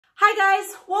Hi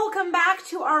guys, welcome back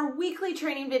to our weekly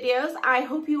training videos. I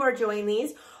hope you are enjoying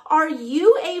these. Are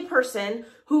you a person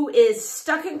who is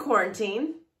stuck in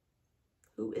quarantine?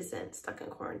 Who isn't stuck in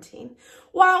quarantine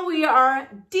while we are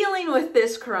dealing with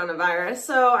this coronavirus?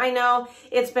 So I know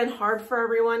it's been hard for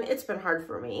everyone. It's been hard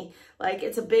for me. Like,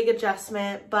 it's a big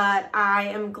adjustment, but I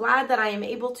am glad that I am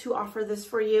able to offer this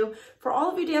for you, for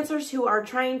all of you dancers who are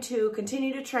trying to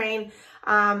continue to train,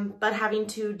 but having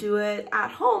to do it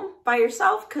at home by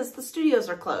yourself because the studios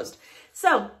are closed.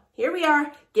 So here we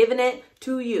are, giving it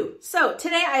to you. So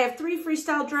today I have 3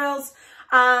 freestyle drills.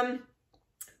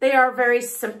 They are very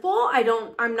simple.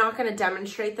 I'm not going to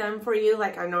demonstrate them for you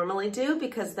like I normally do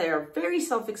because they are very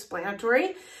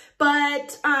self-explanatory,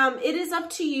 but it is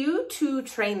up to you to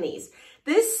train these.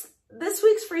 This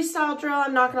week's freestyle drill,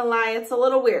 I'm not going to lie, it's a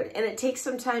little weird and it takes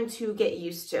some time to get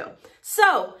used to.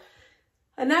 So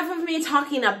enough of me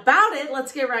talking about it.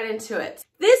 Let's get right into it.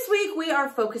 This week we are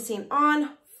focusing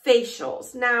on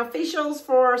facials. Now, facials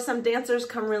for some dancers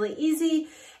come really easy,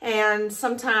 and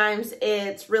sometimes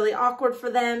it's really awkward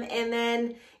for them, and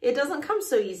then it doesn't come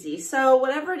so easy. So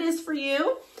whatever it is for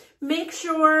you, make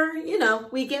sure,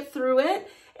 we get through it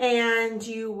and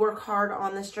you work hard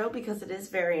on this drill because it is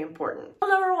very important.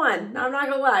 Number 1, now I'm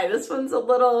not gonna lie, this one's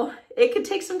it could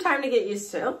take some time to get used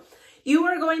to. You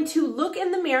are going to look in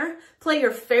the mirror, play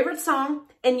your favorite song,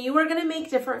 and you are gonna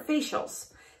make different facials.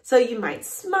 So you might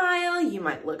smile, you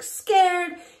might look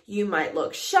scared, you might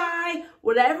look shy,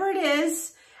 whatever it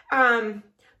is.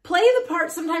 Play the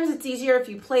part. Sometimes it's easier if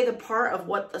you play the part of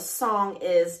what the song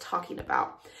is talking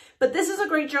about. But this is a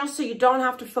great drill so you don't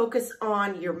have to focus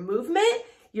on your movement.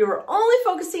 You're only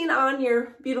focusing on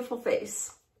your beautiful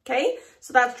face. Okay,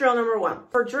 so that's drill number 1.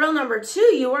 For drill number 2,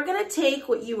 you are going to take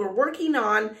what you were working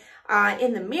on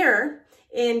in the mirror,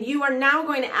 and you are now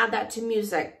going to add that to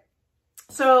music.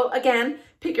 So again,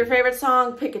 pick your favorite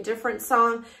song, pick a different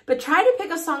song, but try to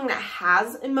pick a song that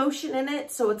has emotion in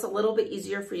it so it's a little bit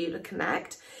easier for you to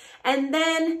connect. And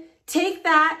then take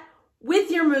that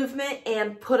with your movement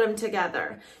and put them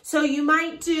together. So you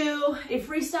might do a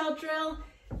freestyle drill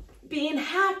being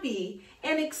happy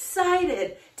and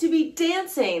excited to be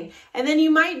dancing. And then you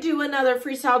might do another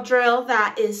freestyle drill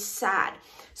that is sad.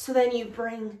 So then you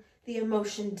bring the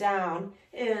emotion down,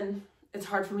 and it's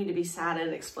hard for me to be sad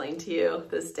and explain to you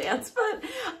this dance, but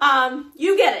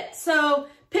you get it. So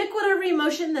pick whatever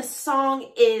emotion the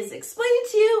song is explaining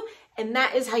to you, and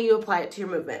that is how you apply it to your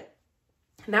movement.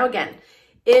 Now again,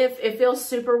 if it feels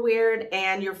super weird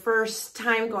and your first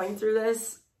time going through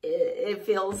this, it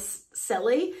feels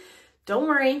silly, don't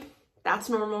worry, that's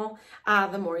normal.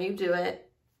 The more you do it,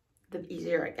 the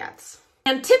easier it gets.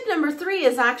 And tip number 3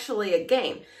 is actually a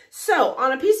game. So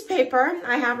on a piece of paper,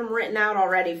 I have them written out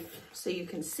already so you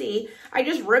can see. I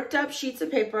just ripped up sheets of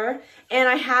paper and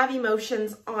I have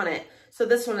emotions on it. So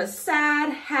this one is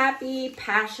sad, happy,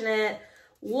 passionate,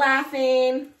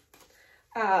 laughing,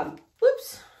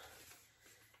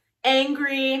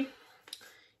 angry,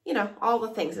 all the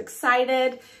things,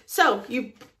 excited. So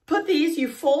you put these, you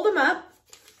fold them up.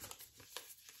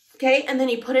 Okay, and then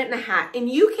you put it in a hat, and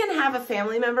you can have a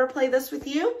family member play this with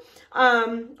you,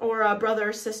 or a brother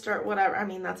or sister, whatever. I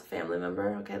mean, that's a family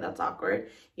member. Okay, that's awkward.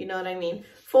 You know what I mean?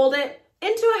 Fold it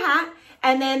into a hat,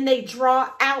 and then they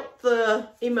draw out the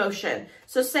emotion.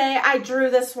 So say I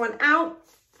drew this one out.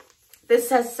 This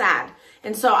says sad,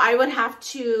 and so I would have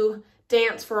to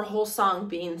dance for a whole song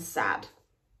being sad.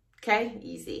 Okay,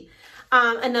 easy.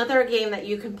 Another game that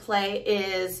you can play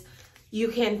is you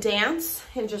can dance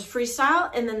and just freestyle,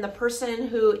 and then the person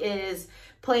who is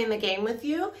playing the game with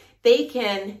you, they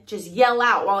can just yell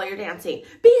out while you're dancing,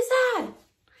 be sad,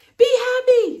 be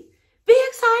happy, be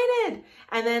excited.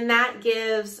 And then that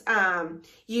gives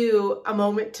you a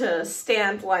moment to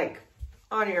stand stay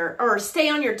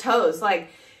on your toes,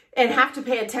 and have to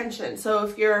pay attention. So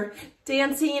if you're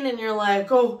dancing and you're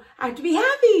like, oh, I have to be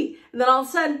happy, and then all of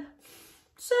a sudden,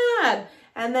 sad,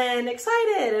 and then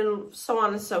excited, and so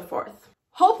on and so forth.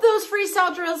 Hope those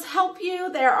freestyle drills help you.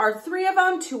 There are 3 of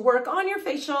them to work on your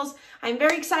facials. I'm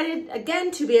very excited,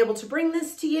 again, to be able to bring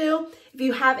this to you. If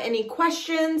you have any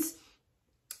questions,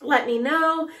 let me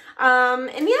know.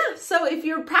 And yeah, so if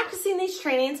you're practicing these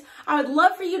trainings, I would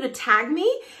love for you to tag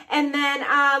me and then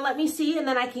let me see, and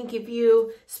then I can give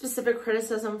you specific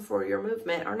criticism for your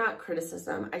movement, or not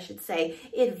criticism, I should say,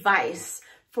 advice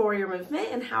for your movement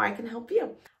and how I can help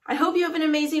you. I hope you have an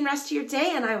amazing rest of your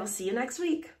day, and I will see you next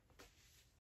week.